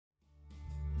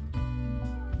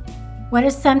What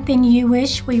is something you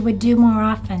wish we would do more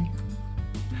often?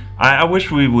 I wish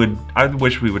we would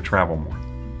travel more.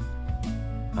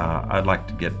 I'd like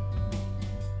to get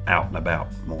out and about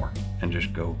more and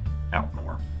just go out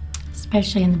more.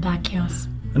 Especially in the Black Hills.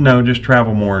 No, just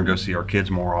travel more and go see our kids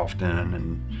more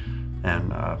often,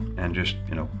 and just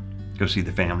go see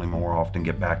the family more often.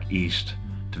 Get back east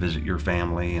to visit your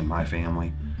family and my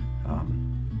family.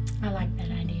 I like that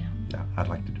idea. Yeah, I'd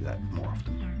like to do that more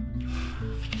often.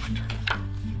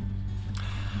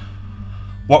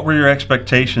 What were your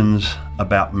expectations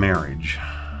about marriage?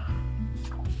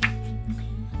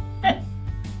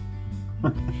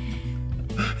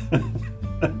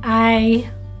 I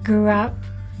grew up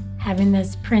having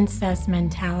this princess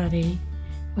mentality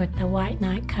with the white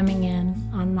knight coming in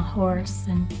on the horse,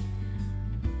 and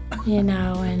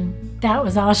and that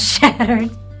was all shattered.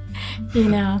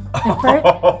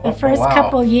 The first Wow.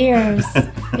 couple years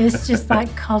is just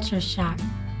like culture shock,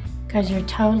 because you're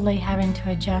totally having to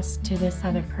adjust to this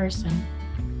other person.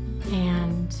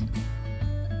 And,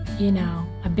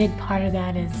 a big part of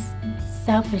that is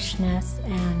selfishness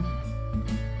and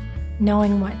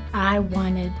knowing what I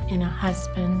wanted in a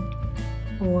husband,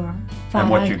 or And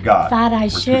what you got thought I were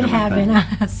two should different have in things. a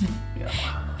husband. Yeah.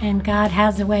 And God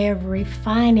has a way of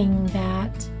refining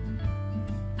that,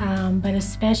 but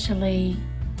especially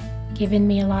giving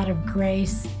me a lot of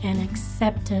grace and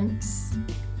acceptance,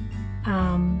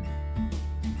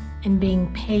 and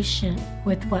being patient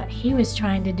with what He was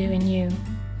trying to do in you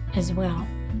as well.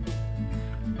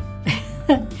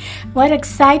 What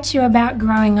excites you about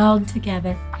growing old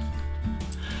together?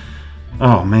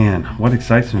 Oh man, what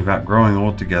excites me about growing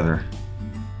old together?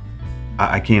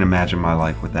 I can't imagine my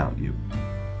life without you.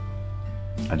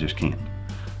 I just can't.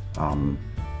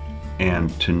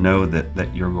 And to know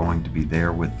that you're going to be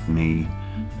there with me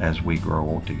as we grow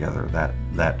old together,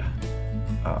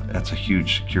 that's a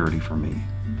huge security for me.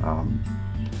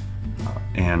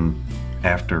 And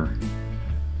after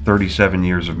 37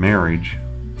 years of marriage,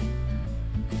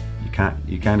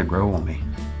 you kind of grow on me.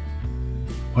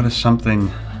 What is something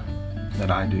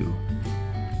that I do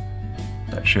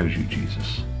that shows you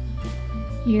Jesus?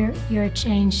 You're a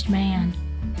changed man,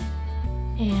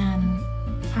 and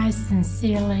I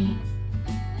sincerely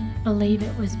believe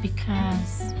it was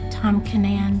because Tom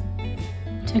Canan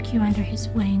took you under his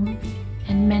wing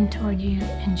and mentored you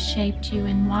and shaped you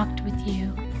and walked with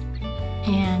you.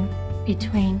 And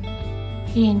between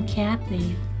he and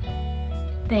Kathy,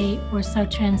 they were so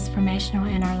transformational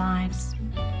in our lives,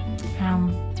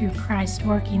 through Christ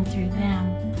working through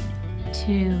them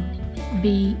to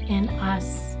be in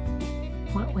us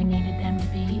what we needed them to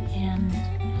be. And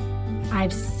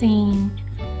I've seen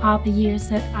all the years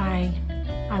that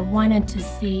I wanted to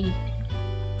see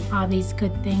all these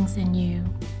good things in you.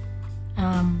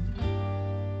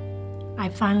 I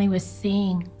finally was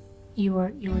seeing you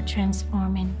were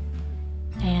transforming,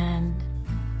 and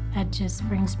that just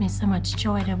brings me so much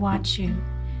joy to watch you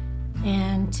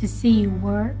and to see you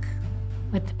work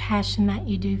with the passion that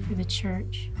you do for the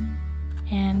church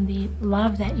and the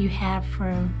love that you have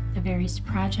for the various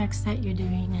projects that you're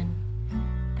doing and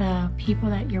the people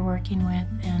that you're working with.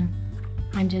 And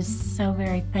I'm just so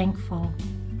very thankful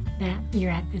that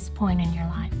you're at this point in your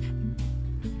life.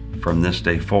 From this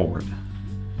day forward,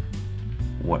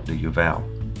 what do you vow?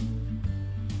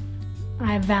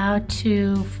 I vow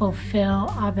to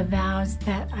fulfill all the vows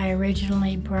that I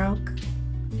originally broke.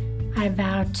 I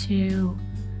vow to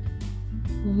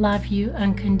love you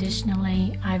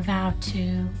unconditionally. I vow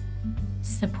to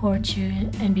support you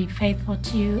and be faithful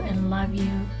to you and love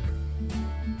you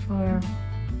for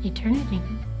eternity.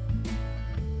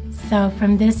 So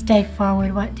from this day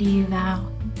forward, what do you vow?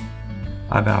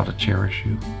 I vow to cherish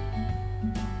you.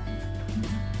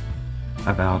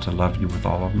 I vow to love you with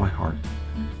all of my heart.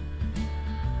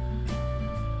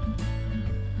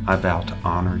 I vow to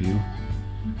honor you.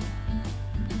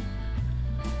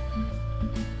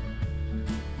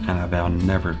 And I vow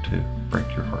never to break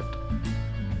your heart.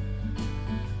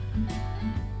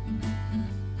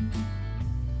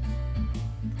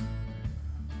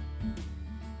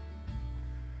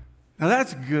 Now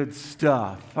that's good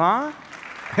stuff, huh?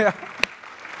 Yeah.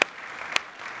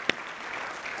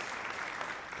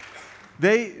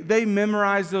 They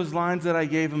memorized those lines that I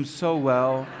gave them so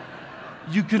well,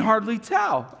 you could hardly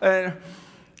tell.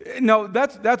 No,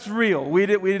 that's real. We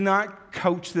did not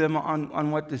coach them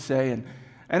on what to say,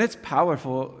 and it's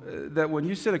powerful that when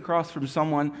you sit across from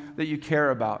someone that you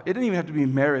care about, it didn't even have to be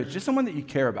marriage, just someone that you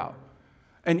care about,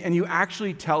 and you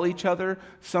actually tell each other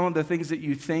some of the things that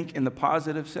you think in the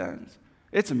positive sense.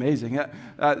 It's amazing.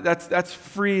 That's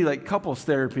free, like, couples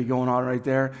therapy going on right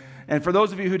there. And for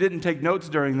those of you who didn't take notes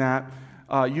during that,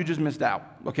 you just missed out,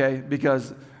 okay?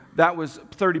 Because that was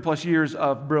 30 plus years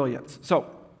of brilliance. So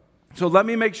let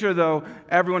me make sure, though,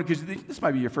 everyone, because this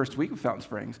might be your first week of Fountain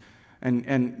Springs,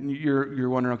 and you're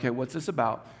wondering, okay, what's this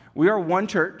about? We are one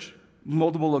church,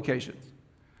 multiple locations.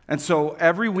 And so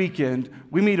every weekend,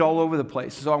 we meet all over the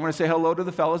place. So I want to say hello to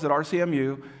the fellows at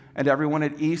RCMU and everyone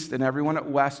at East and everyone at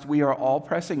West. We are all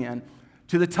pressing in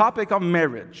to the topic of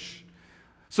marriage.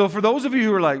 So for those of you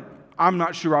who are like, I'm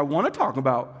not sure I want to talk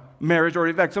about marriage, or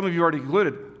in fact, some of you already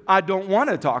concluded, I don't want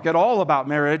to talk at all about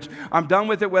marriage. I'm done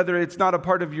with it, whether it's not a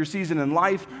part of your season in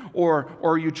life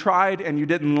or you tried and you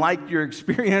didn't like your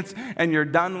experience and you're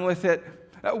done with it.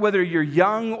 Whether you're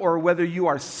young or whether you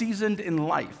are seasoned in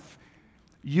life,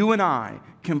 you and I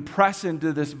can press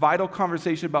into this vital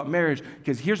conversation about marriage,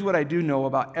 because here's what I do know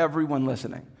about everyone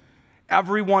listening.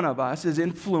 Every one of us is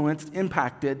influenced,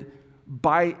 impacted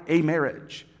by a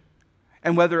marriage.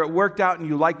 And whether it worked out and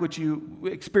you like what you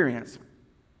experienced,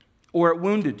 or it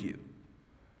wounded you,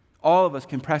 all of us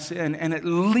can press in and at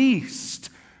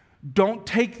least don't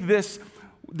take this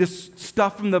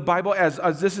stuff from the Bible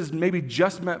as this is maybe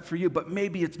just meant for you, but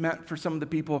maybe it's meant for some of the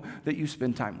people that you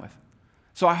spend time with.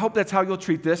 So I hope that's how you'll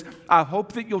treat this. I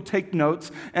hope that you'll take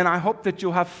notes, and I hope that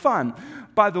you'll have fun.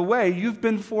 By the way, you've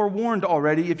been forewarned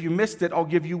already. If you missed it, I'll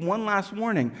give you one last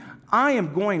warning. I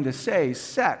am going to say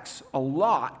sex a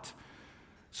lot.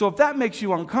 So if that makes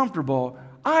you uncomfortable,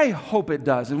 I hope it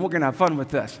does, and we're going to have fun with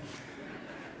this.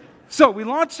 So we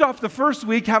launched off the first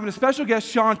week having a special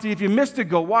guest, Shanti. If you missed it,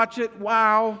 go watch it.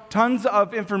 Wow, tons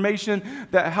of information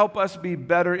that help us be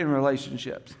better in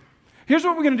relationships. Here's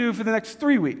what we're going to do for the next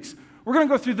 3 weeks. We're going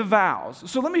to go through the vows.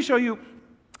 So let me show you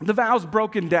the vows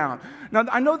broken down. Now,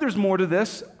 I know there's more to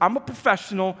this. I'm a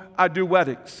professional. I do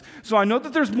weddings. So I know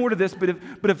that there's more to this,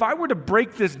 but if I were to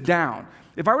break this down,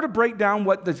 if I were to break down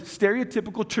what the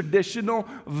stereotypical traditional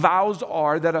vows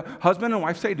are that a husband and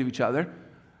wife say to each other,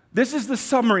 this is the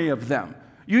summary of them.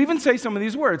 You even say some of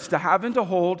these words, to have and to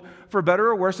hold, for better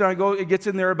or worse. And it gets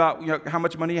in there about how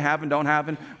much money you have and don't have,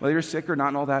 and whether you're sick or not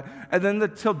and all that. And then the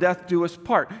till death do us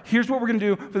part. Here's what we're going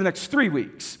to do for the next 3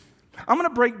 weeks. I'm going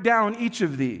to break down each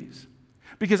of these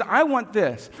because I want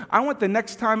this. I want the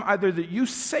next time either that you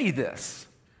say this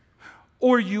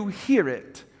or you hear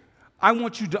it, I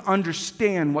want you to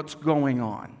understand what's going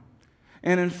on.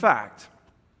 And in fact,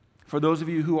 for those of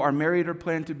you who are married or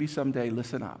plan to be someday,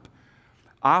 listen up.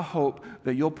 I hope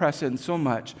that you'll press in so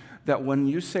much that when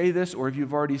you say this, or if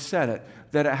you've already said it,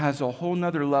 that it has a whole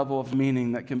nother level of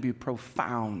meaning that can be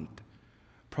profound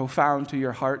to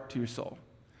your heart, to your soul.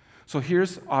 So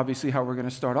here's obviously how we're going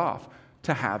to start off.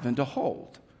 To have and to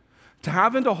hold. To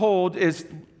have and to hold is,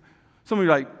 some of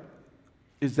you are like,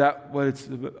 is that what it's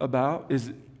about?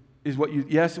 Is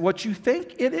what you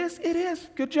think it is? It is.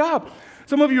 Good job.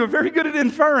 Some of you are very good at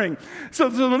inferring. So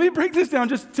let me break this down.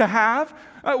 Just to have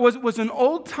was an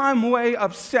old-time way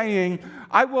of saying,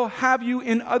 I will have you.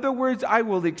 In other words, I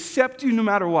will accept you no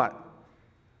matter what.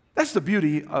 That's the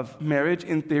beauty of marriage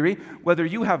in theory. Whether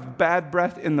you have bad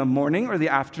breath in the morning or the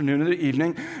afternoon or the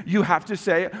evening, you have to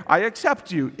say, I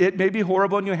accept you. It may be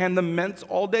horrible and you hand them mints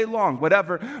all day long,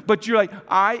 whatever. But you're like,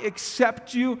 I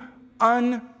accept you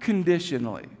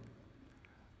unconditionally.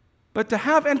 But to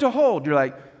have and to hold, you're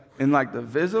like, in like the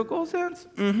physical sense?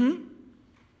 Mm-hmm.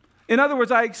 In other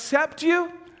words, I accept you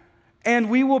and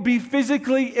we will be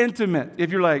physically intimate.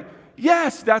 If you're like,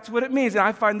 yes, that's what it means. And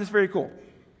I find this very cool.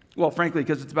 Well, frankly,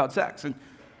 because it's about sex. And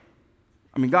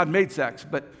I mean, God made sex,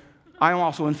 but I am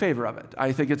also in favor of it.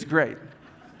 I think it's great.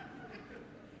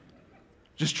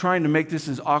 Just trying to make this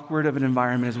as awkward of an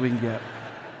environment as we can get.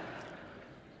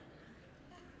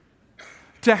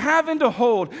 To have and to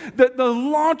hold, the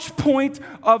launch point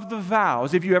of the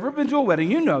vows. If you've ever been to a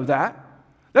wedding, you know that.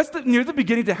 That's near the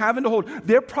beginning, to have and to hold.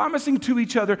 They're promising to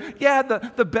each other,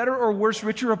 the better or worse,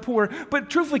 richer or poor. But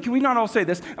truthfully, can we not all say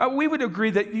this? We would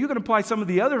agree that you can apply some of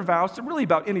the other vows to really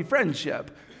about any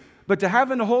friendship. But to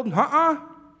have and to hold,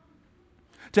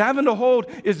 To have and to hold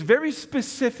is very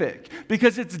specific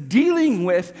because it's dealing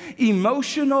with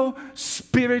emotional,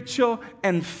 spiritual,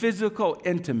 and physical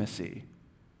intimacy.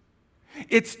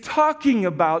 It's talking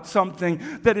about something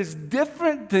that is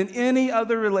different than any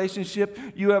other relationship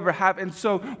you ever have. And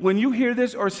so when you hear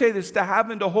this or say this, to have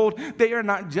and to hold, they are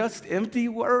not just empty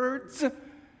words.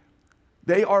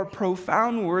 They are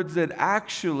profound words that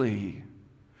actually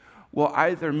will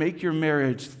either make your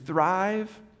marriage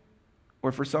thrive,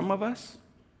 or for some of us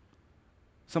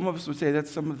would say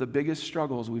that's some of the biggest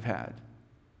struggles we've had.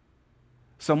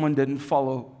 Someone didn't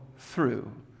follow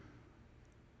through.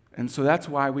 And so that's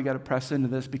why we got to press into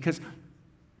this, because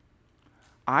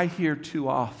I hear too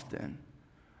often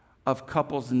of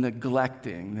couples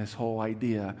neglecting this whole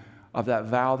idea of that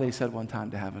vow they said one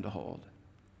time to have and to hold.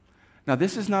 Now,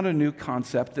 this is not a new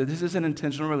concept. This is an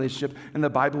intentional relationship, and the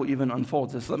Bible even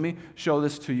unfolds this. Let me show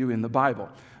this to you in the Bible.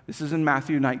 This is in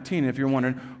Matthew 19. If you're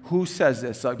wondering who says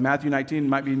this, like Matthew 19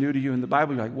 might be new to you in the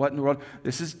Bible. You're like, what in the world?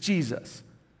 This is Jesus.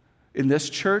 In this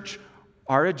church,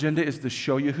 our agenda is to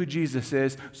show you who Jesus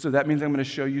is, so that means I'm going to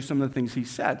show you some of the things he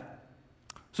said.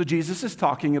 So Jesus is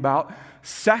talking about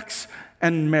sex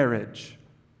and marriage.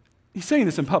 He's saying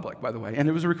this in public, by the way, and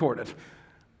it was recorded.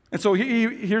 And so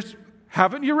here's,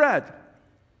 haven't you read?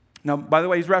 Now, by the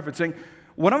way, he's referencing,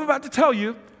 what I'm about to tell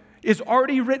you is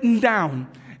already written down,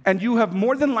 and you have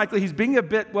more than likely, he's being a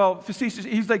bit, facetious.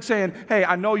 He's like saying, hey,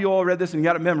 I know you all read this and you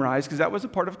got it memorized, because that was a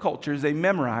part of cultures. They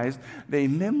memorized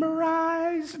the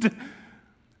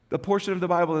portion of the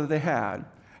Bible that they had.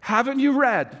 Haven't you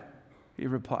read? He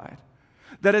replied,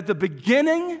 that at the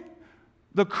beginning,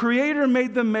 the Creator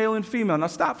made them male and female. Now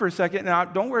stop for a second. Now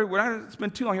don't worry, we're not going to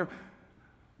spend too long here.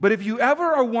 But if you ever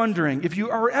are wondering, if you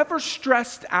are ever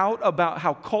stressed out about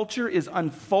how culture is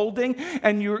unfolding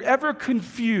and you're ever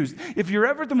confused, if you're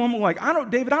ever at the moment like,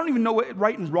 David, I don't even know what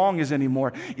right and wrong is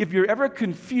anymore. If you're ever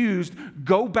confused,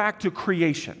 go back to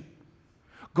creation.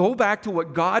 Go back to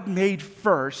what God made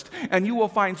first, and you will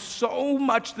find so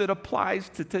much that applies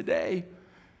to today.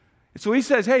 So he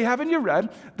says, hey, haven't you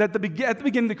read that at the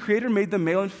beginning the Creator made them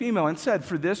male and female and said,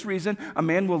 for this reason, a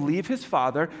man will leave his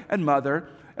father and mother,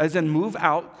 as in move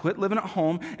out, quit living at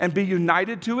home, and be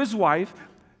united to his wife,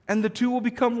 and the two will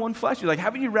become one flesh. You're like,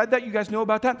 haven't you read that? You guys know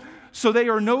about that? So they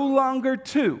are no longer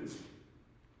two,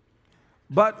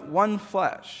 but one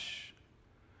flesh.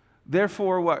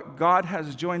 Therefore, what God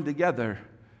has joined together,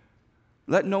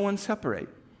 let no one separate.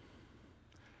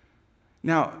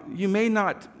 Now, you may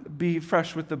not be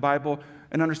fresh with the Bible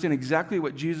and understand exactly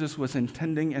what Jesus was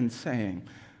intending and saying,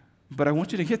 but I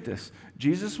want you to get this.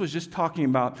 Jesus was just talking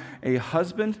about a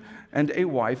husband and a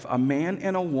wife, a man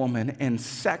and a woman, and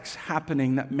sex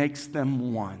happening that makes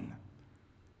them one.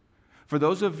 For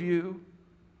those of you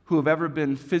who have ever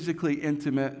been physically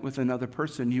intimate with another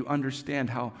person, you understand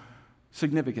how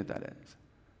significant that is.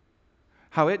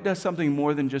 How it does something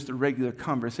more than just a regular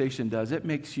conversation does. It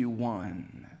makes you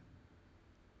one.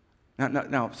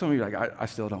 Now, some of you are like, I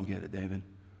still don't get it, David.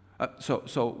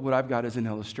 So what I've got is an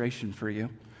illustration for you.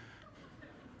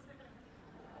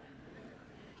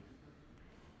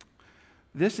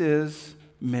 This is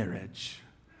marriage.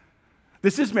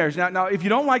 This is marriage. Now, if you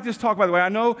don't like this talk, by the way, I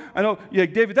know, you're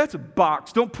like, David, that's a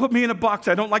box. Don't put me in a box.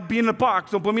 I don't like being in a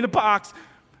box. Don't put me in a box.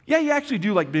 Yeah, you actually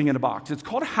do like being in a box. It's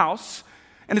called a house,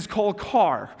 and it's called a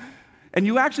car. And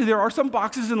there are some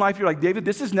boxes in life you're like, David,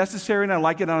 this is necessary, and I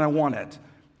like it, and I want it.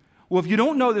 Well, if you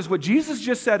don't know this, what Jesus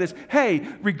just said is, hey,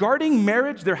 regarding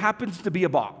marriage, there happens to be a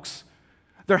box.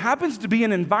 There happens to be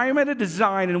an environment, a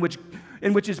design in which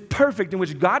is perfect, in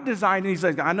which God designed, and he's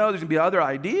like, I know there's going to be other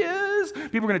ideas,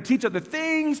 people are going to teach other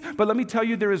things, but let me tell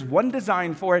you, there is one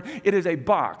design for it. It is a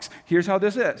box. Here's how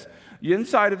this is.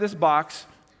 Inside of this box,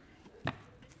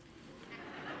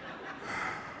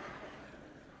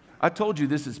 I told you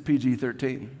this is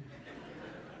PG-13.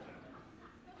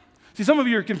 See, some of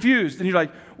you are confused, and you're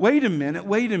like, wait a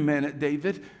minute,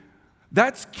 David.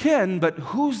 That's Ken, but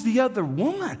who's the other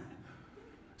woman?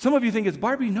 Some of you think it's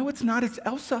Barbie. No, it's not. It's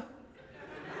Elsa.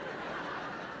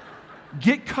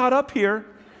 Get caught up here.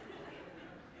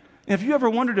 And if you ever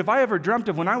wondered if I ever dreamt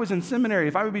of when I was in seminary,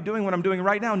 if I would be doing what I'm doing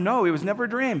right now, no, it was never a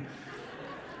dream.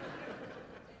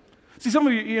 See, some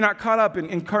of you, you're not caught up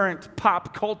in current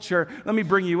pop culture. Let me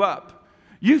bring you up.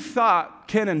 You thought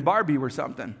Ken and Barbie were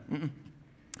something.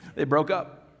 They broke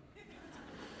up.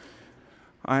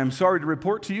 I am sorry to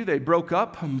report to you, they broke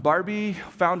up. Barbie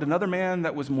found another man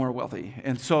that was more wealthy.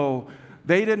 And so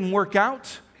they didn't work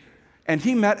out, and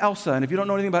he met Elsa. And if you don't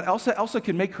know anything about Elsa, Elsa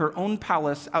can make her own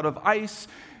palace out of ice.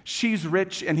 She's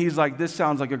rich, and he's like, this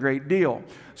sounds like a great deal.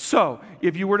 So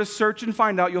if you were to search and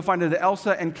find out, you'll find that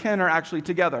Elsa and Ken are actually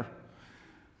together.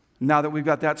 Now that we've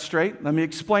got that straight, let me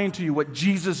explain to you what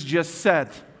Jesus just said.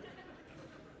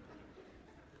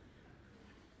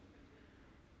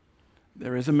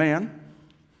 There is a man,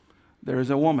 there is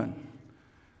a woman.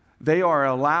 They are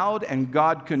allowed, and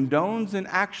God condones and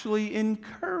actually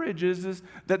encourages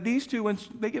that these two, when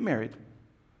they get married,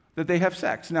 that they have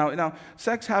sex. Now,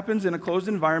 sex happens in a closed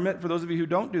environment. For those of you who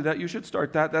don't do that, you should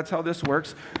start that. That's how this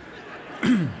works.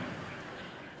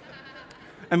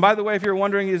 And by the way, if you're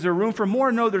wondering, is there room for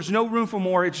more? No, there's no room for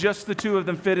more. It's just the two of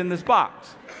them fit in this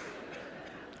box.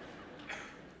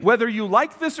 Whether you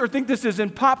like this or think this is in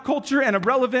pop culture and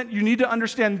irrelevant, you need to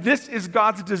understand this is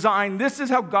God's design. This is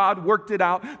how God worked it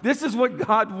out. This is what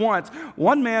God wants.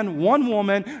 One man, one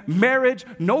woman, marriage,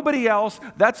 nobody else.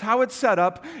 That's how it's set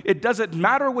up. It doesn't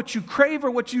matter what you crave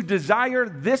or what you desire.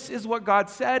 This is what God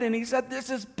said, and he said this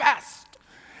is best.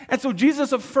 And so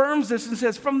Jesus affirms this and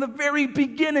says, from the very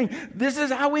beginning, this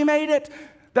is how we made it.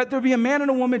 That there be a man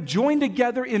and a woman joined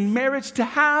together in marriage to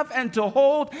have and to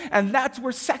hold, and that's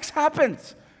where sex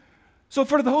happens. So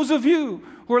for those of you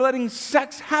who are letting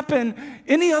sex happen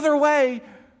any other way,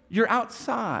 you're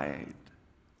outside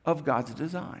of God's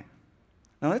design.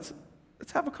 Now let's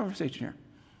have a conversation here.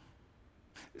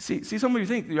 See, some of you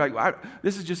think, you're like,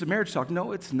 this is just a marriage talk.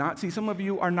 No, it's not. See, some of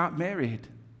you are not married,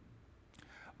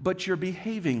 but you're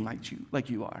behaving like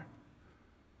you are.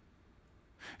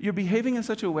 You're behaving in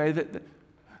such a way that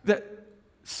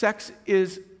sex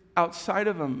is outside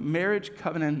of a marriage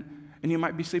covenant, and you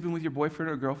might be sleeping with your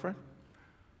boyfriend or girlfriend.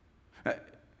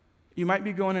 You might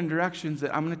be going in directions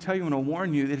that I'm going to tell you and I'll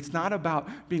warn you that it's not about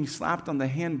being slapped on the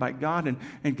hand by God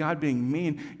and God being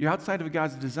mean. You're outside of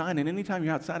God's design, and anytime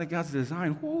you're outside of God's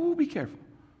design, be careful.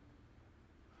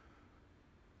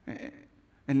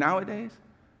 And nowadays,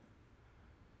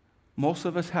 most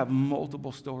of us have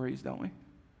multiple stories, don't we?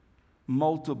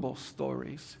 Multiple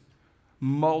stories.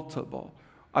 Multiple.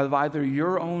 Of either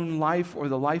your own life or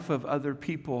the life of other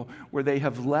people where they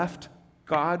have left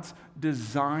God's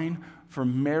design for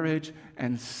marriage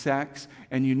and sex,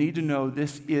 and you need to know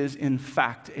this is, in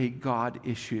fact, a God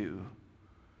issue.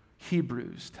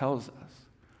 Hebrews tells us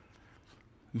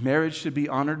marriage should be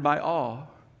honored by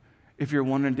all. If you're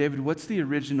wondering, David, what's the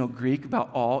original Greek about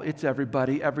all? It's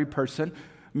everybody, every person.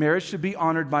 Marriage should be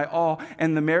honored by all,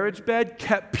 and the marriage bed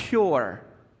kept pure.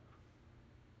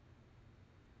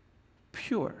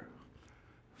 Pure.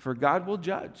 For God will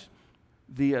judge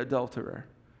the adulterer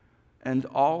and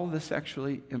all the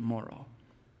sexually immoral.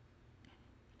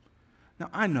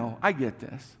 Now, I know, I get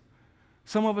this.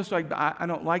 Some of us are like, I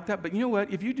don't like that, but you know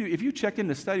what? If you check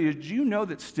into studies, do you know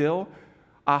that still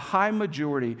a high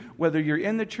majority, whether you're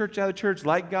in the church, out of church,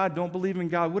 like God, don't believe in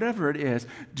God, whatever it is,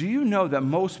 do you know that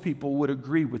most people would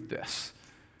agree with this?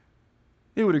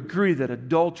 They would agree that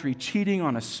adultery, cheating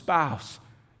on a spouse,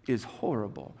 is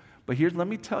horrible. But let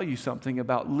me tell you something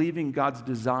about leaving God's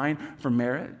design for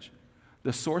marriage.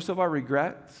 The source of our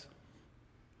regrets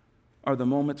are the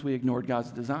moments we ignored God's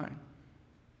design.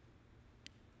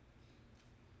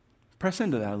 Press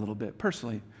into that a little bit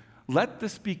personally. Let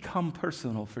this become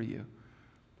personal for you.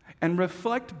 And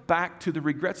reflect back to the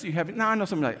regrets that you have. Now, I know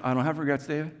somebody like, I don't have regrets,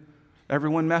 David.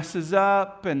 Everyone messes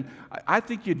up, and I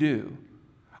think you do.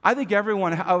 I think every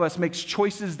one of us makes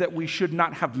choices that we should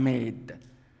not have made.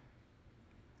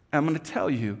 And I'm going to tell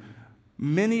you,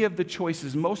 many of the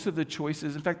choices, most of the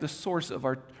choices, in fact, the source of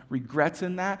our regrets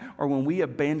in that are when we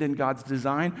abandoned God's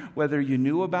design, whether you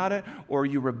knew about it or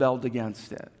you rebelled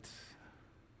against it.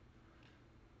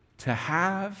 To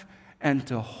have and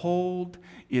to hold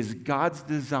is God's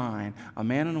design, a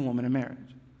man and a woman in marriage.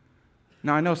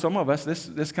 Now, I know some of us,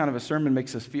 this kind of a sermon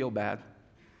makes us feel bad.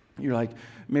 You're like,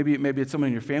 maybe it's someone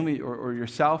in your family or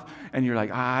yourself, and you're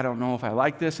like, I don't know if I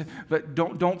like this. But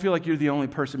don't feel like you're the only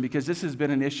person, because this has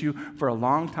been an issue for a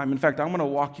long time. In fact, I'm going to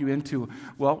walk you into,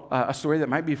 a story that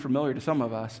might be familiar to some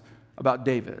of us about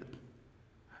David.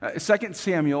 2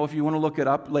 Samuel, if you want to look it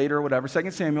up later or whatever,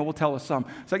 2 Samuel will tell us some.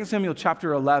 2 Samuel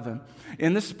chapter 11.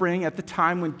 In the spring, at the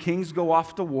time when kings go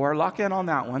off to war, lock in on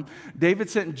that one, David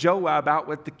sent Joab out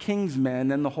with the king's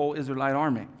men and the whole Israelite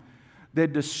army. They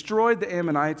destroyed the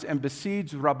Ammonites and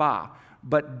besieged Rabbah,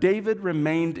 but David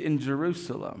remained in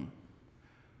Jerusalem.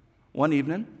 One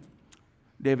evening,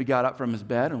 David got up from his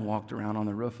bed and walked around on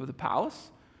the roof of the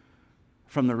palace.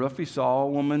 From the roof, he saw a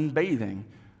woman bathing.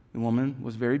 The woman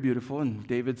was very beautiful, and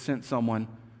David sent someone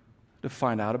to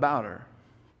find out about her.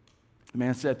 The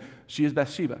man said, she is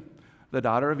Bathsheba, the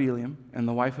daughter of Eliam and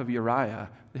the wife of Uriah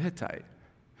the Hittite.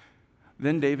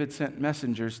 Then David sent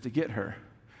messengers to get her.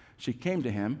 She came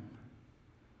to him,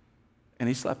 and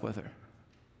he slept with her.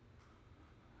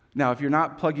 Now, if you're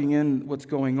not plugging in what's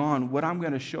going on, what I'm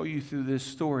going to show you through this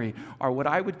story are what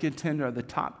I would contend are the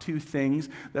top two things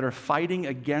that are fighting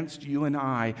against you and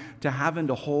I to have and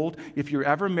to hold if you're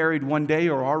ever married one day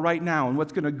or are right now, and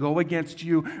what's going to go against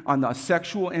you on the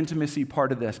sexual intimacy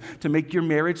part of this to make your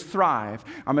marriage thrive.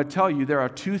 I'm going to tell you there are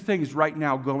two things right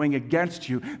now going against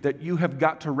you that you have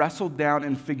got to wrestle down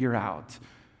and figure out.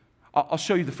 I'll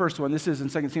show you the first one. This is in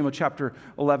 2 Samuel chapter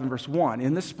 11, verse 1.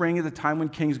 In the spring, at the time when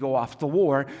kings go off to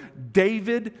war,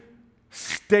 David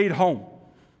stayed home.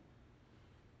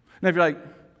 Now, if you're like,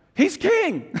 he's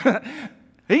king.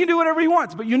 He can do whatever he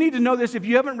wants, but you need to know this. If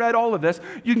you haven't read all of this,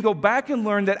 you can go back and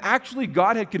learn that actually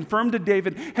God had confirmed to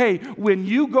David, hey, when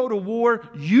you go to war,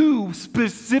 you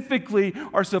specifically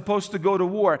are supposed to go to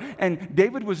war. And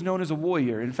David was known as a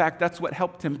warrior. In fact, that's what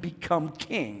helped him become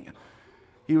king.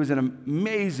 He was an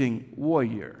amazing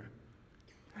warrior.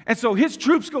 And so his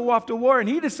troops go off to war, and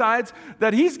he decides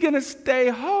that he's going to stay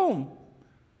home.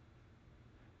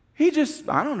 He just,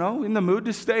 I don't know, in the mood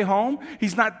to stay home.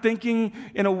 He's not thinking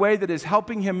in a way that is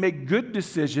helping him make good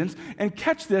decisions. And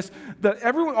catch this,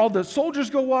 all the soldiers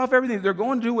go off, everything, they're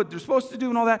going to do what they're supposed to do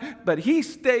and all that, but he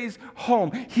stays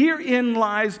home. Herein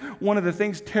lies one of the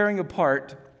things tearing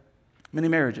apart many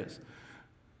marriages.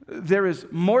 There is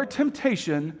more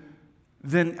temptation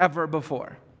than ever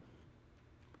before.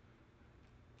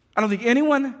 I don't think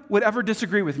anyone would ever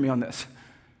disagree with me on this.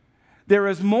 There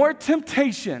is more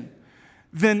temptation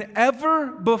than ever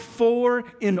before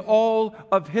in all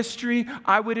of history.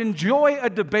 I would enjoy a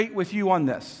debate with you on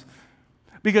this,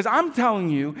 because I'm telling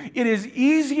you, it is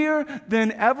easier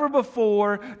than ever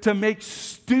before to make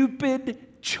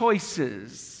stupid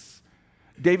choices.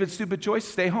 David's stupid choice,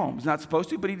 stay home. He's not supposed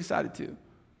to, but he decided to. In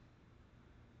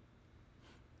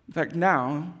fact,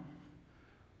 now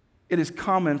it is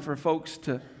common for folks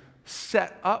to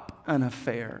set up an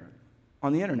affair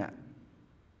on the internet.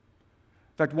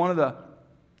 In fact, one of the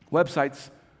websites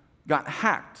got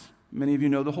hacked. Many of you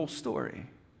know the whole story.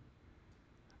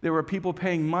 There were people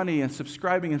paying money and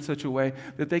subscribing in such a way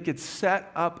that they could set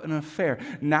up an affair.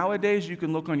 Nowadays, you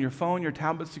can look on your phone, your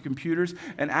tablets, your computers,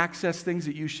 and access things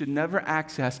that you should never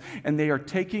access, and they are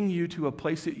taking you to a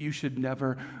place that you should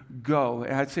never go.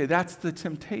 And I'd say that's the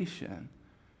temptation.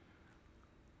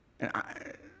 And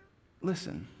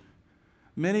listen,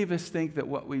 many of us think that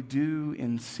what we do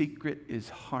in secret is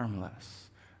harmless.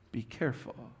 Be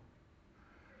careful.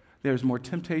 There's more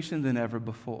temptation than ever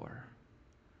before.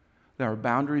 There are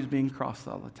boundaries being crossed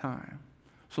all the time.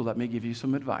 So let me give you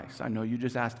some advice. I know you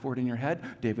just asked for it in your head.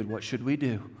 David, what should we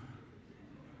do?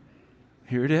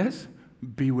 Here it is.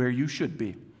 Be where you should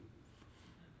be.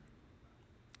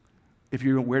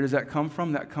 Where does that come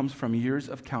from? That comes from years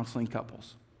of counseling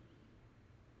couples.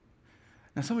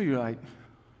 Now, some of you are like,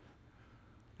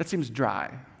 that seems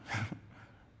dry.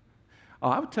 Oh,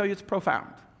 I would tell you it's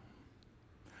profound.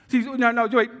 See, no,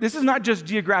 wait, this is not just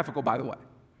geographical, by the way.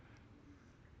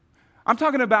 I'm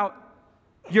talking about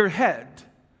your head.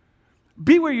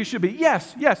 Be where you should be.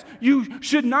 Yes, you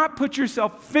should not put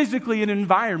yourself physically in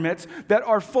environments that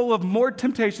are full of more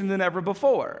temptation than ever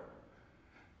before.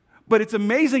 But it's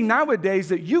amazing nowadays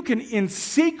that you can, in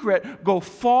secret, go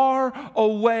far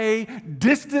away,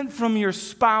 distant from your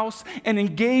spouse, and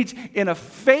engage in a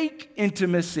fake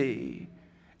intimacy.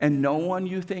 And no one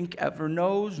you think ever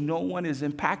knows, no one is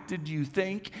impacted you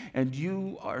think, and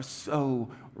you are so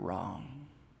wrong.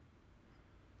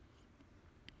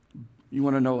 You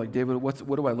want to know, like David, what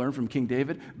do I learn from King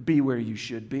David? Be where you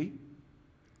should be.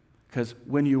 Because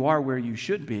when you are where you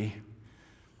should be,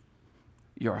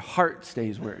 your heart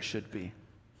stays where it should be.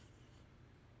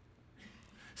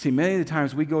 See, many of the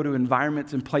times we go to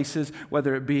environments and places,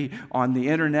 whether it be on the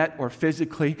internet or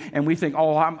physically, and we think,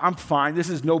 oh, I'm fine. This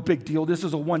is no big deal. This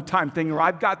is a one-time thing, or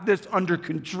I've got this under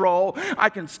control. I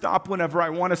can stop whenever I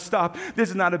want to stop. This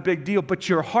is not a big deal. But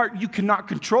your heart, you cannot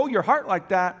control your heart like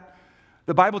that.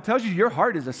 The Bible tells you your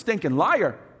heart is a stinking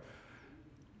liar.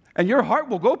 And your heart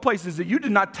will go places that you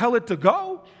did not tell it to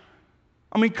go.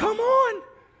 I mean, come on.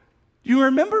 You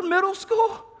remember middle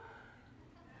school?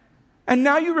 And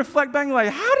now you reflect back and you're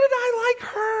like, how did I like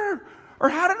her? Or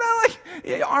how did I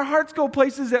like... Our hearts go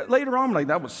places that later on, like,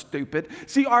 that was stupid.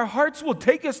 See, our hearts will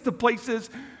take us to places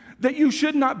that you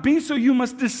should not be, so you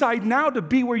must decide now to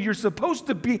be where you're supposed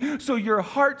to be so your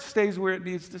heart stays where it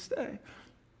needs to stay.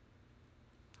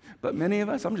 But many of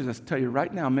us, I'm just going to tell you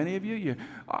right now, many of you,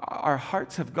 our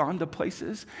hearts have gone to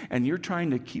places and you're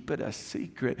trying to keep it a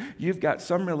secret. You've got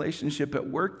some relationship at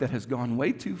work that has gone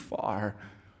way too far.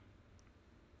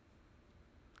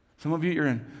 Some of you, you're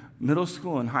in middle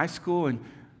school and high school and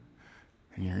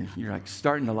you're like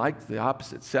starting to like the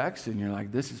opposite sex and you're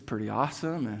like, this is pretty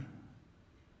awesome.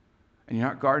 And you're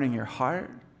not guarding your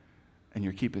heart and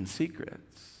you're keeping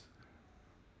secrets.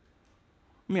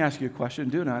 Let me ask you a question.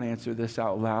 Do not answer this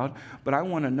out loud, but I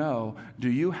want to know, do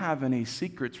you have any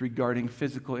secrets regarding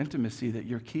physical intimacy that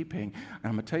you're keeping? And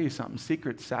I'm going to tell you something.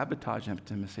 Secrets sabotage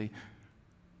intimacy.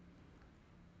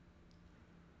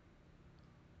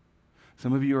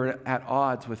 Some of you are at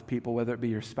odds with people, whether it be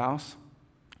your spouse,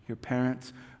 your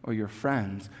parents, or your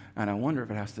friends, and I wonder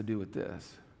if it has to do with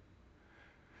this.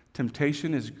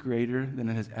 Temptation is greater than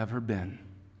it has ever been,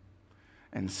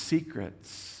 and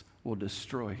secrets will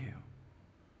destroy you.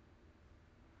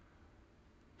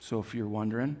 So if you're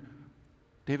wondering,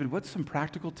 David, what's some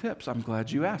practical tips? I'm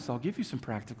glad you asked. I'll give you some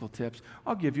practical tips.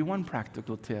 I'll give you one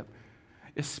practical tip.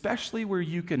 Especially where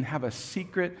you can have a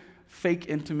secret, fake,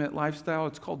 intimate lifestyle.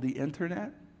 It's called the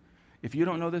internet. If you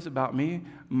don't know this about me,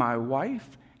 my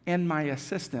wife and my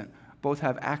assistant both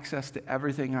have access to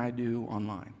everything I do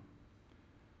online.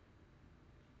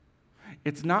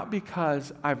 It's not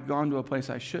because I've gone to a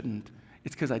place I shouldn't.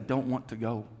 It's because I don't want to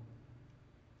go.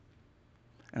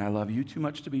 And I love you too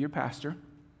much to be your pastor.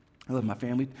 I love my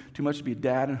family too much to be a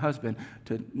dad and husband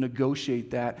to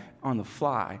negotiate that on the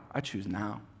fly. I choose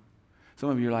now. Some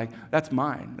of you are like, that's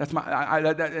mine.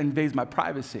 That invades my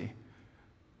privacy.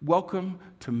 Welcome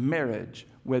to marriage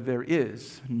where there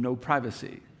is no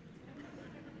privacy.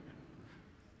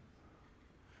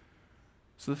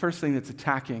 So the first thing that's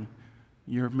attacking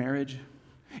your marriage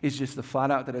is just the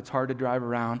flat out that it's hard to drive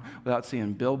around without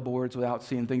seeing billboards, without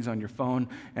seeing things on your phone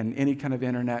and any kind of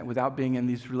internet, without being in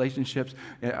these relationships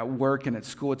at work and at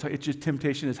school. It's just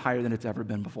temptation is higher than it's ever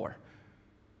been before.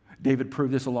 David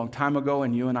proved this a long time ago,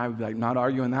 and you and I would be like, not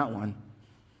arguing that one.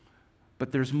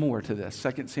 But there's more to this.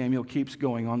 2 Samuel keeps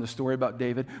going on the story about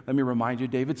David. Let me remind you,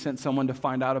 David sent someone to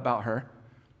find out about her.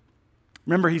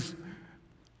 Remember, he's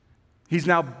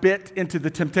now bit into the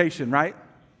temptation, right?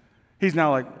 He's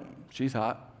now like, she's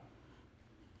hot.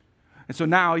 And so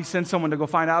now he sends someone to go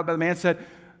find out. But the man said,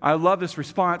 I love this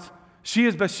response. She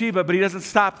is Bathsheba, but he doesn't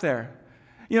stop there.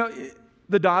 You know,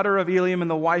 the daughter of Eliam and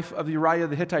the wife of Uriah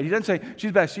the Hittite. He doesn't say,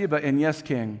 she's Bathsheba, and yes,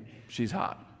 king, she's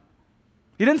hot.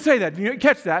 He didn't say that. You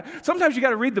catch that? Sometimes you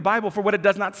got to read the Bible for what it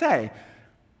does not say.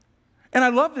 And I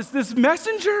love this. This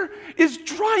messenger is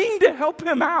trying to help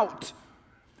him out.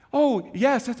 Oh,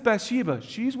 yes, that's Bathsheba.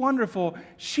 She's wonderful.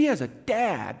 She has a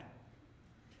dad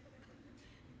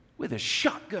with a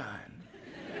shotgun.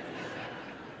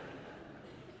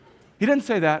 He didn't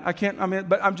say that.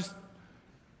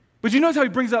 But you notice how he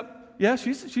brings up, yeah,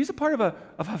 she's a part of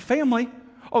a family.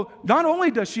 Oh, not only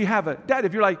does she have a dad,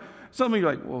 if you're like, some of you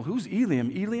are like, well, who's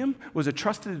Eliam? Eliam was a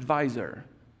trusted advisor.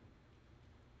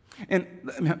 And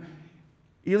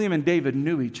Eliam and David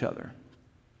knew each other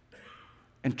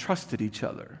and trusted each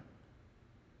other.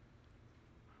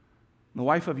 The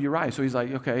wife of Uriah, so he's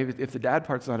like, okay, if the dad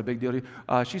part's not a big deal to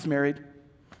you, she's married.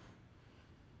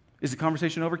 Is the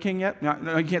conversation over, king, yet?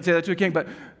 No, you can't say that to a king, but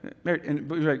married.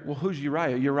 But you're like, well, who's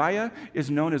Uriah? Uriah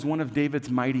is known as one of David's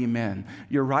mighty men.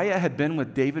 Uriah had been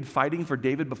with David, fighting for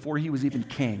David before he was even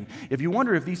king. If you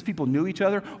wonder if these people knew each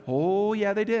other, oh,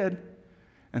 yeah, they did.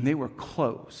 And they were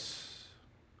close.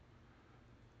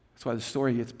 That's why the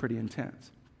story gets pretty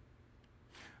intense.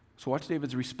 So watch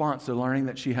David's response to learning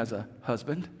that she has a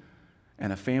husband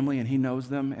and a family, and he knows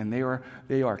them, and they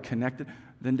are connected.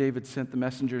 Then David sent the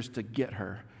messengers to get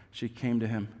her. She came to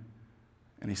him,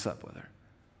 and he slept with her.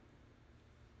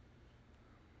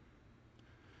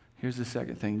 Here's the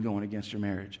second thing going against your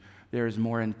marriage. There is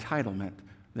more entitlement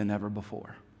than ever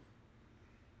before.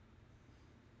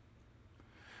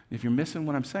 If you're missing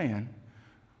what I'm saying,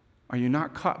 are you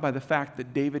not caught by the fact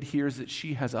that David hears that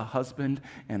she has a husband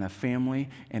and a family,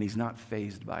 and he's not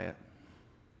fazed by it?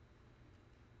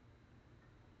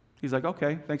 He's like,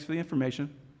 okay, thanks for the information.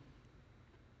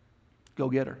 Go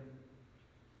get her.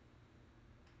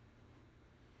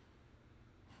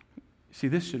 See,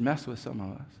 this should mess with some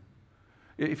of us.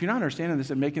 If you're not understanding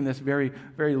this and making this very,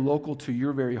 very local to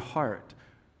your very heart,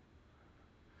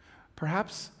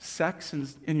 perhaps sex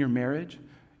in your marriage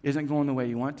isn't going the way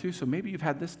you want to, so maybe you've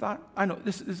had this thought. I know,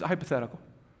 this is hypothetical.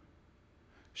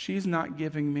 She's not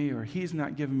giving me or he's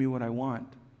not giving me what I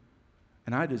want,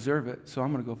 and I deserve it, so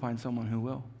I'm going to go find someone who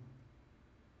will.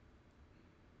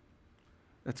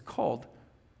 That's called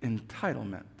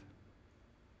entitlement.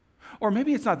 Or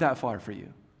maybe it's not that far for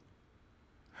you.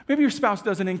 Maybe your spouse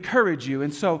doesn't encourage you,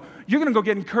 and so you're going to go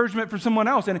get encouragement from someone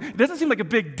else, and it doesn't seem like a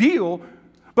big deal,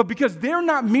 but because they're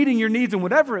not meeting your needs and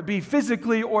whatever it be,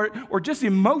 physically or just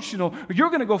emotional, you're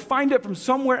going to go find it from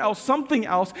somewhere else, something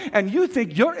else, and you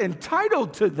think you're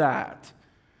entitled to that.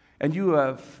 And you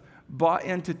have bought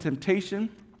into temptation,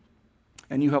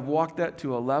 and you have walked that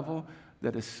to a level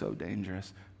that is so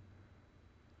dangerous.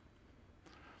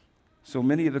 So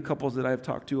many of the couples that I've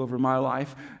talked to over my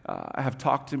life have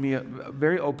talked to me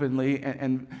very openly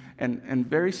and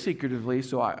very secretively,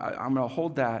 so I'm going to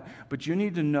hold that. But you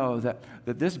need to know that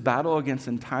this battle against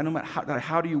entitlement,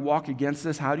 how do you walk against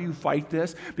this? How do you fight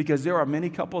this? Because there are many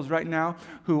couples right now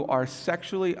who are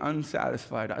sexually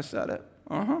unsatisfied. I said it.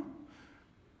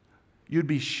 You'd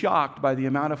be shocked by the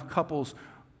amount of couples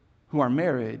who are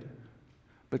married,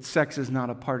 but sex is not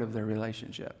a part of their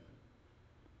relationship.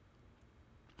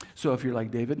 So if you're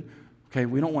like David, Okay,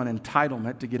 we don't want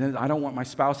entitlement to get in. I don't want my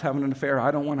spouse having an affair.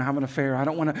 I don't want to have an affair. I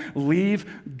don't want to leave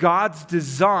God's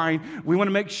design. We want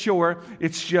to make sure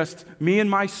it's just me and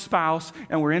my spouse,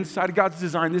 and we're inside of God's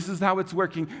design. This is how it's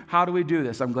working. How do we do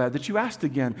this? I'm glad that you asked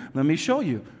again. Let me show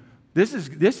you. This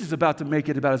is about to make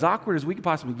it about as awkward as we could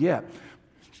possibly get.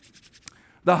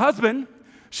 The husband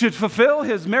should fulfill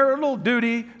his marital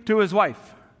duty to his wife.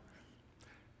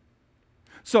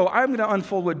 So I'm going to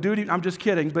unfold what duty, I'm just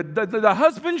kidding, but the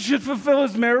husband should fulfill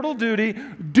his marital duty.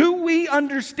 Do we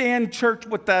understand, church,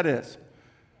 what that is?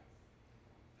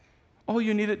 Oh,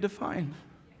 you need it defined.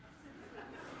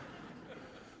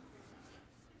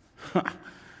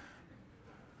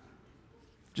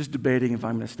 Just debating if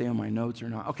I'm going to stay on my notes or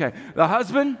not. Okay, the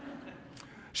husband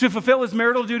should fulfill his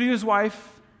marital duty to his wife.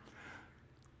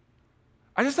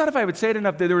 I just thought if I would say it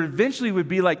enough that there eventually would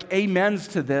be like amens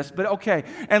to this, but okay.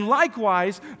 And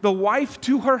likewise, the wife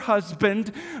to her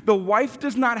husband, the wife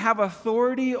does not have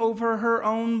authority over her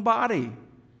own body.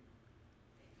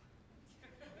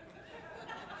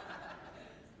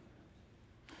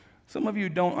 Some of you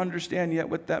don't understand yet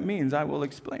what that means. I will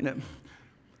explain it.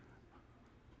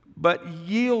 But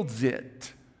yields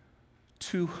it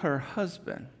to her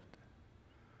husband.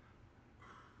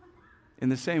 In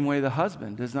the same way, the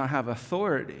husband does not have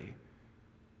authority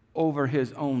over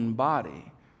his own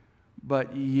body,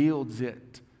 but yields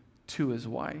it to his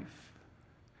wife.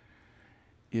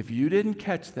 If you didn't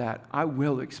catch that, I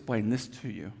will explain this to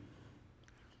you.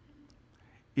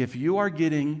 If you are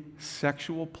getting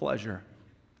sexual pleasure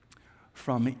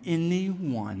from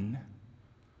anyone,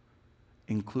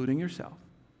 including yourself,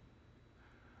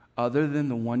 other than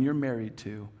the one you're married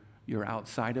to, you're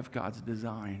outside of God's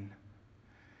design.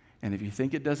 And if you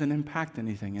think it doesn't impact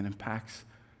anything, it impacts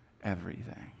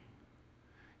everything.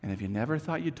 And if you never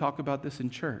thought you'd talk about this in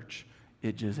church,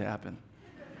 it just happened.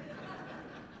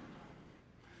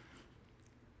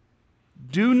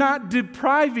 Do not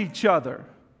deprive each other.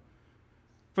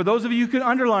 For those of you who can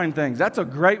underline things, that's a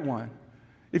great one.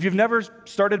 If you've never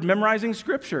started memorizing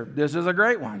Scripture, this is a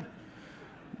great one.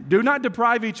 Do not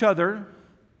deprive each other,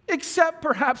 except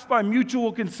perhaps by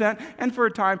mutual consent and for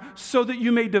a time, so that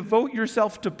you may devote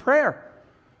yourself to prayer.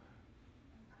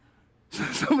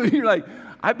 Some of you are like,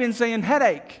 I've been saying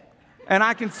headache, and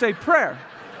I can say prayer.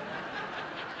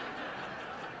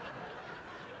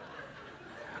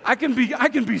 I can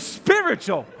be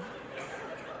spiritual.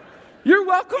 You're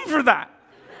welcome for that.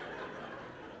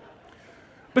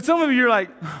 But some of you are like,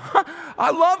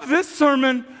 I love this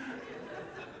sermon.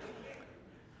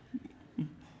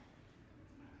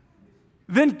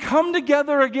 Then come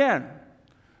together again.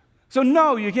 So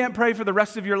no, you can't pray for the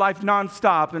rest of your life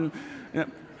nonstop. And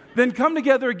then come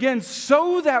together again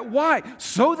so that why?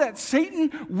 So that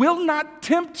Satan will not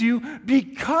tempt you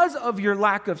because of your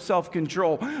lack of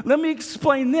self-control. Let me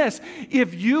explain this.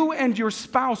 If you and your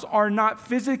spouse are not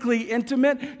physically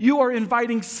intimate, you are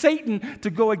inviting Satan to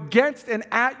go against and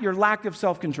at your lack of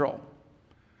self-control.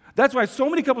 That's why so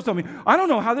many couples tell me, I don't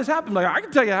know how this happened. Like, I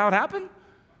can tell you how it happened.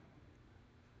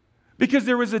 Because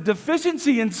there was a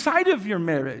deficiency inside of your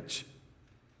marriage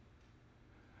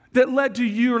that led to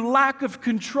your lack of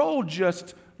control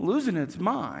just losing its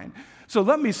mind. So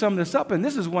let me sum this up, and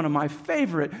this is one of my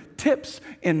favorite tips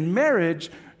in marriage.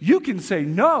 You can say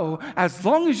no as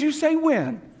long as you say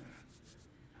when.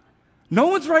 No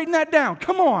one's writing that down.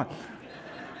 Come on.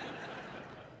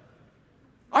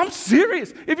 I'm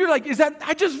serious. If you're like,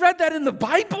 I just read that in the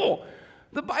Bible.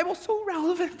 The Bible's so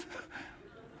relevant.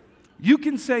 You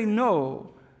can say no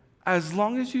as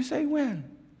long as you say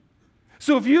when.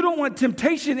 So if you don't want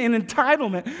temptation and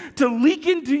entitlement to leak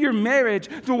into your marriage,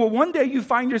 so one day you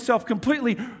find yourself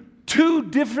completely two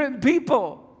different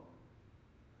people.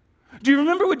 Do you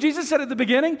remember what Jesus said at the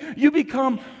beginning? You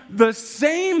become the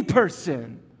same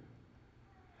person.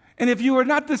 And if you are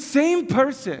not the same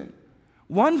person,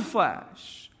 one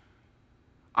flesh,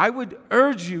 I would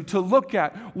urge you to look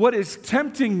at what is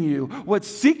tempting you, what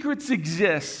secrets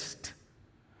exist,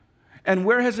 and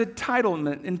where has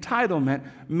entitlement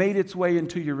made its way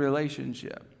into your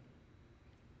relationship.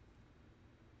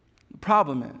 The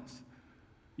problem is,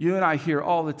 you and I hear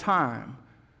all the time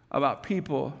about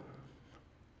people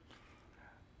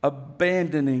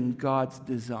abandoning God's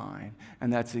design,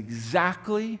 and that's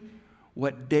exactly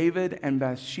what David and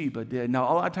Bathsheba did. Now,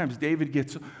 a lot of times David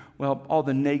gets, all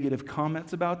the negative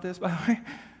comments about this, by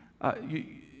the way.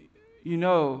 You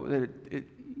know that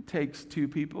it takes two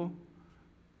people.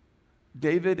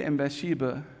 David and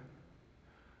Bathsheba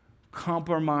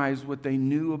compromised what they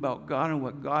knew about God and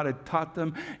what God had taught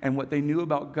them and what they knew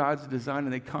about God's design,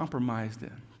 and they compromised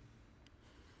it.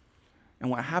 And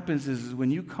what happens is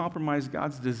when you compromise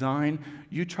God's design,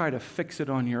 you try to fix it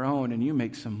on your own and you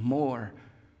make some more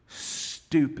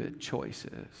stupid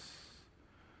choices.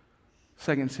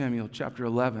 2 Samuel chapter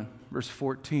 11, verse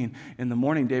 14. In the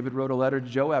morning, David wrote a letter to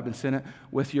Joab and sent it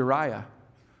with Uriah.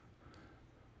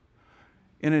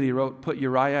 In it, he wrote, put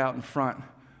Uriah out in front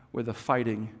where the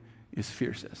fighting is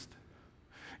fiercest.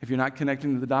 If you're not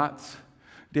connecting the dots,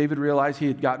 David realized he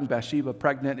had gotten Bathsheba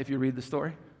pregnant, if you read the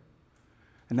story.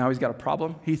 And now he's got a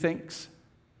problem, he thinks.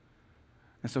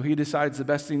 And so he decides the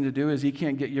best thing to do is he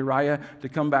can't get Uriah to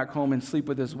come back home and sleep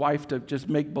with his wife to just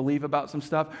make believe about some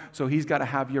stuff. So he's got to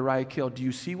have Uriah killed. Do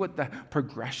you see what the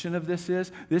progression of this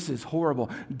is? This is horrible.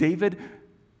 David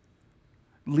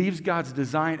leaves God's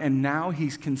design, and now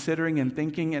he's considering and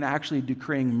thinking and actually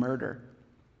decreeing murder.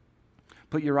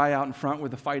 Put Uriah out in front where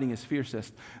the fighting is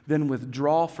fiercest. Then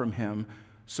withdraw from him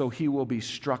so he will be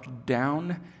struck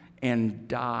down and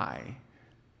die.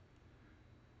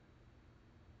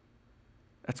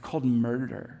 That's called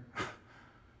murder.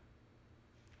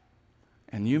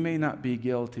 And you may not be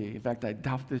guilty. In fact, I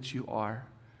doubt that you are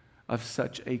of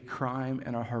such a crime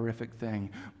and a horrific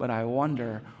thing. But I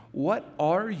wonder, what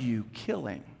are you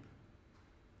killing?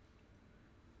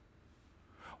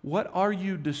 What are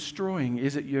you destroying?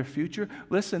 Is it your future?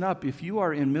 Listen up. If you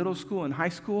are in middle school and high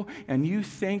school and you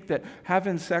think that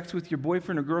having sex with your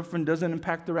boyfriend or girlfriend doesn't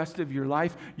impact the rest of your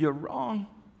life, you're wrong.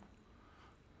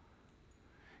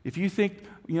 If you think,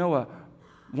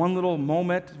 one little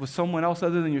moment with someone else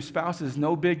other than your spouse is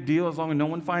no big deal as long as no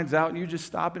one finds out and you just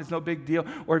stop and it's no big deal,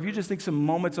 or if you just think some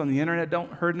moments on the internet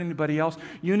don't hurt anybody else,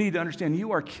 you need to understand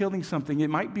you are killing something. It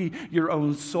might be your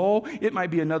own soul. It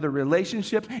might be another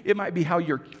relationship. It might be how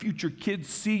your future kids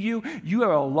see you. You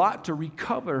have a lot to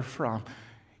recover from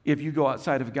if you go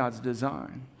outside of God's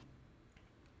design.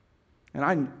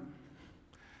 And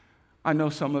I know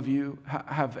some of you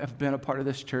have been a part of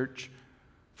this church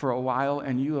for a while,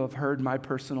 and you have heard my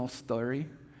personal story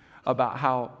about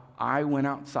how I went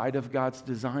outside of God's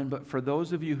design. But for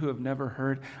those of you who have never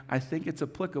heard, I think it's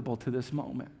applicable to this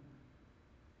moment.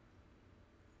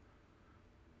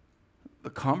 The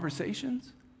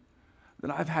conversations that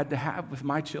I've had to have with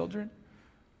my children,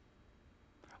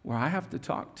 where I have to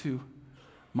talk to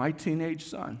my teenage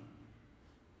son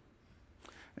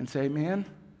and say, man,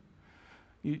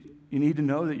 you need to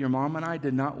know that your mom and I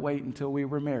did not wait until we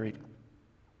were married.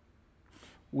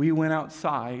 We went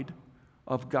outside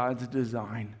of God's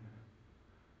design.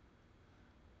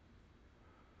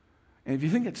 And if you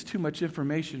think it's too much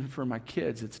information for my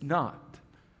kids, it's not.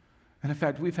 And in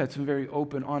fact, we've had some very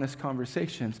open, honest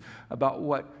conversations about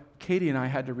what Katie and I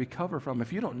had to recover from.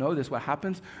 If you don't know this, what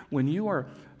happens when you are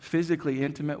physically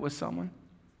intimate with someone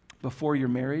before you're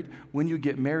married, when you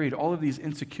get married, all of these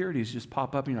insecurities just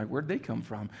pop up and you're like, where'd they come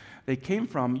from? They came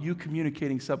from you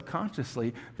communicating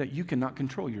subconsciously that you cannot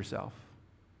control yourself.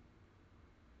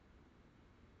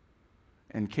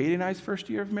 And Katie and I's first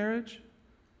year of marriage,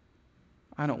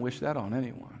 I don't wish that on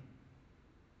anyone.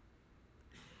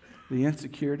 The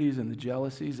insecurities and the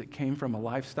jealousies that came from a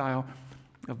lifestyle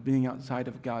of being outside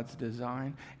of God's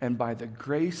design, and by the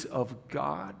grace of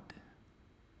God,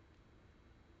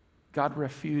 God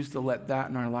refused to let that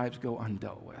in our lives go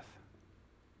undealt with.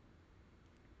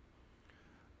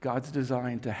 God's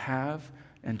design to have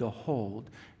and to hold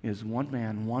is one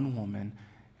man, one woman,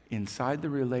 inside the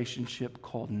relationship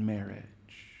called marriage.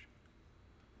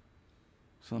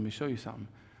 So let me show you something.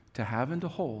 To have and to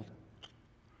hold,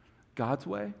 God's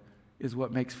way is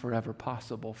what makes forever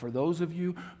possible. For those of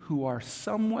you who are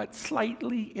somewhat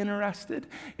slightly interested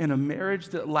in a marriage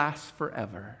that lasts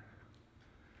forever,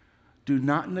 do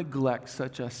not neglect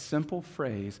such a simple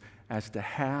phrase as to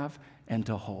have and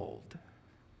to hold.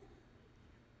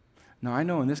 Now, I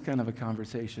know in this kind of a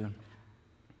conversation,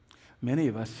 many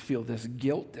of us feel this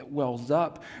guilt that wells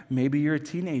up. Maybe you're a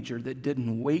teenager that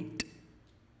didn't wait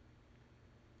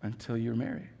until you're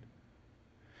married.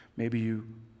 Maybe you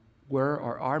were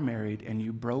or are married and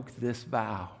you broke this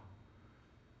vow.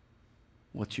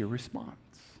 What's your response?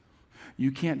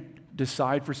 You can't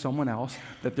decide for someone else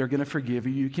that they're going to forgive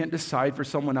you. You can't decide for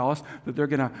someone else that they're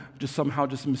going to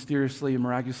just mysteriously and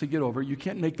miraculously get over it. You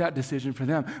can't make that decision for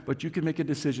them, but you can make a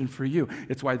decision for you.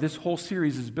 It's why this whole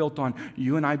series is built on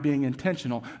you and I being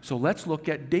intentional. So let's look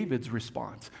at David's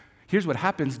response. Here's what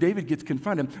happens. David gets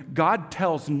confronted. God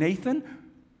tells Nathan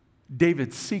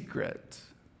David's secret.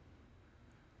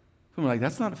 Some are like,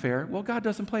 that's not fair. Well, God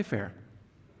doesn't play fair.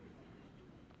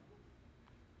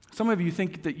 Some of you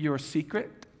think that your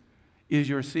secret is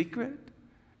your secret,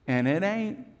 and it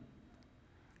ain't.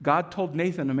 God told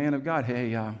Nathan, a man of God,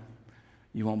 hey,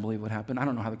 You won't believe what happened. I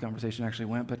don't know how the conversation actually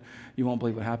went, but you won't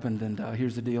believe what happened. And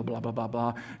here's the deal, blah, blah, blah,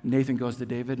 blah. Nathan goes to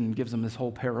David and gives him this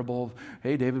whole parable of,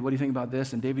 hey, David, what do you think about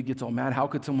this? And David gets all mad. How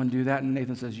could someone do that? And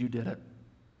Nathan says, you did it.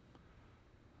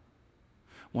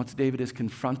 Once David is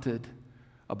confronted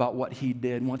about what he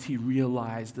did, once he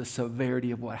realized the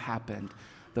severity of what happened,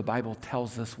 the Bible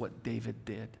tells us what David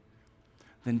did.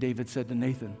 Then David said to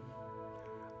Nathan,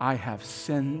 I have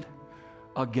sinned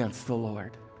against the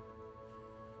Lord.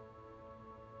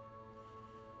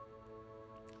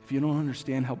 If you don't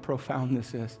understand how profound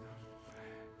this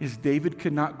is David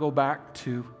could not go back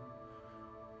to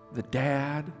the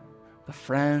dad, the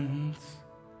friends.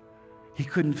 He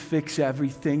couldn't fix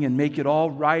everything and make it all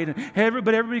right. And hey,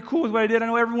 everybody cool with what I did. I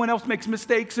know everyone else makes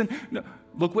mistakes. And no,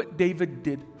 look what David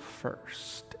did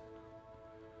first.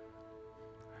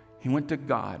 He went to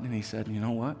God and he said, you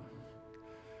know what?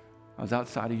 I was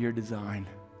outside of your design.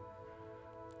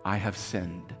 I have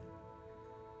sinned.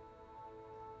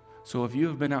 So if you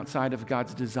have been outside of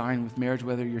God's design with marriage,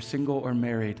 whether you're single or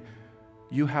married,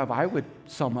 you have, I would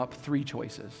sum up 3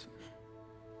 choices.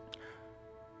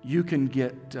 You can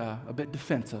get a bit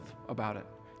defensive about it.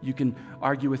 You can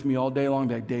argue with me all day long,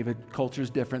 like, David, culture's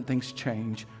different, things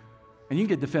change. And you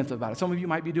can get defensive about it. Some of you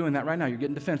might be doing that right now. You're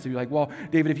getting defensive. You're like, well,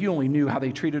 David, if you only knew how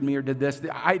they treated me or did this,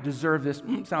 I deserve this.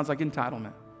 Sounds like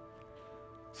entitlement.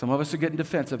 Some of us are getting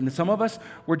defensive. And some of us,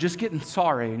 we're just getting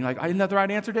sorry. And you're like, isn't that the right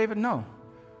answer, David? No.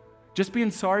 Just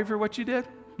being sorry for what you did,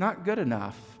 not good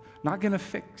enough. Not going to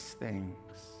fix things.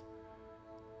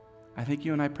 I think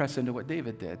you and I press into what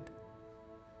David did.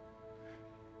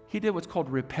 He did what's called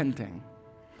repenting.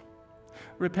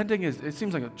 Repenting it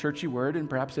seems like a churchy word, and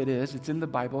perhaps it is. It's in the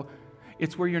Bible.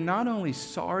 It's where you're not only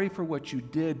sorry for what you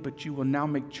did, but you will now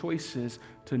make choices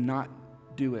to not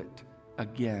do it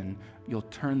again. You'll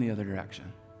turn the other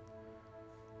direction.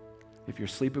 If you're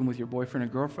sleeping with your boyfriend or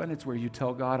girlfriend, it's where you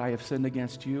tell God, I have sinned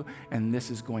against you, and this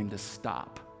is going to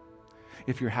stop.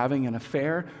 If you're having an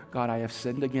affair, God, I have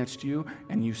sinned against you,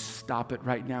 and you stop it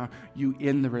right now. You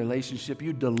end the relationship.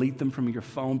 You delete them from your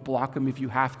phone, block them if you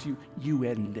have to. You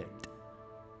end it.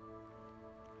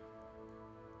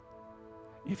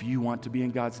 If you want to be in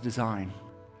God's design,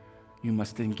 you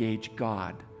must engage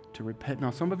God to repent. Now,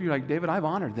 some of you are like, David, I've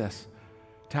honored this.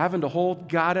 To having to hold,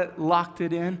 got it, locked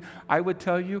it in, I would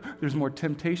tell you there's more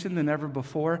temptation than ever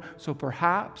before. So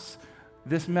perhaps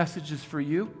this message is for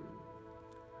you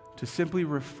to simply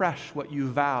refresh what you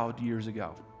vowed years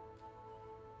ago.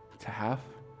 To have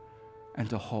and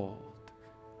to hold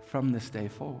from this day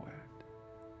forward.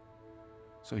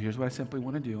 So here's what I simply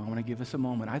want to do. I want to give us a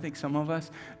moment. I think some of us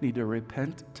need to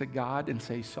repent to God and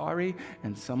say sorry,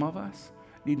 and some of us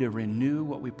need to renew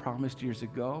what we promised years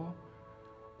ago,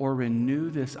 or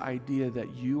renew this idea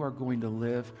that you are going to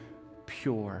live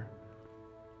pure.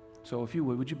 So if you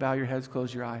would you bow your heads,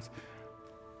 close your eyes?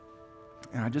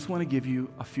 And I just want to give you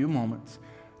a few moments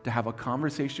to have a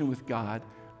conversation with God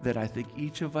that I think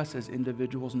each of us as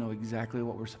individuals know exactly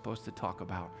what we're supposed to talk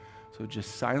about. So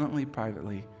just silently,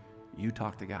 privately, you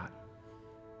talk to God.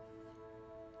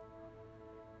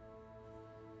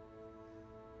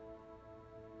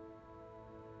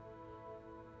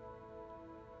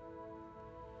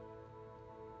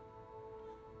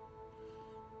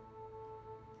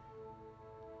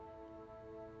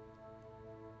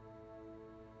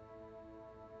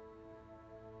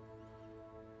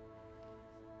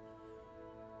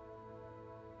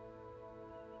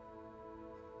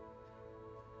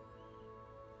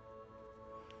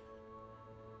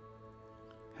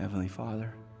 Heavenly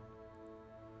Father,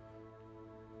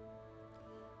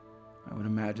 I would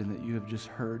imagine that you have just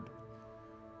heard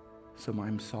some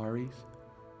I'm sorry's.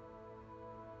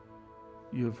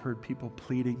 You have heard people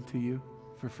pleading to you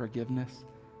for forgiveness.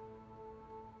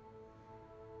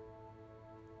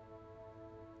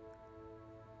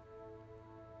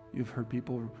 You've heard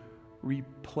people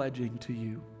repledging to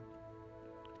you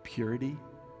purity.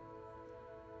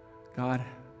 God,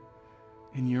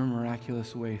 in your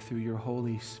miraculous way, through your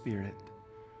Holy Spirit,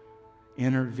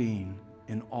 intervene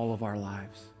in all of our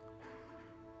lives.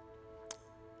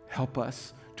 Help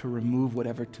us to remove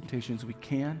whatever temptations we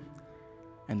can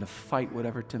and to fight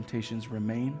whatever temptations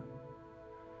remain.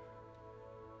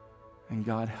 And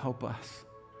God, help us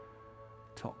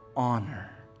to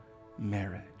honor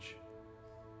marriage.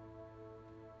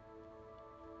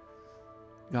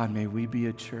 God, may we be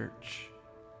a church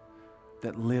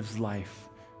that lives life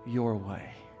your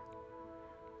way,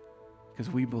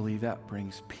 because we believe that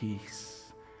brings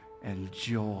peace and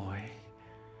joy.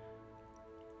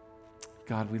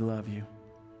 God, we love you.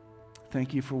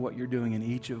 Thank you for what you're doing in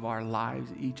each of our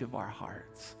lives, each of our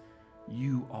hearts.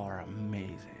 You are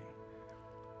amazing.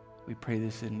 We pray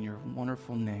this in your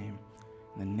wonderful name,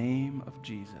 in the name of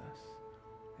Jesus.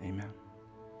 Amen.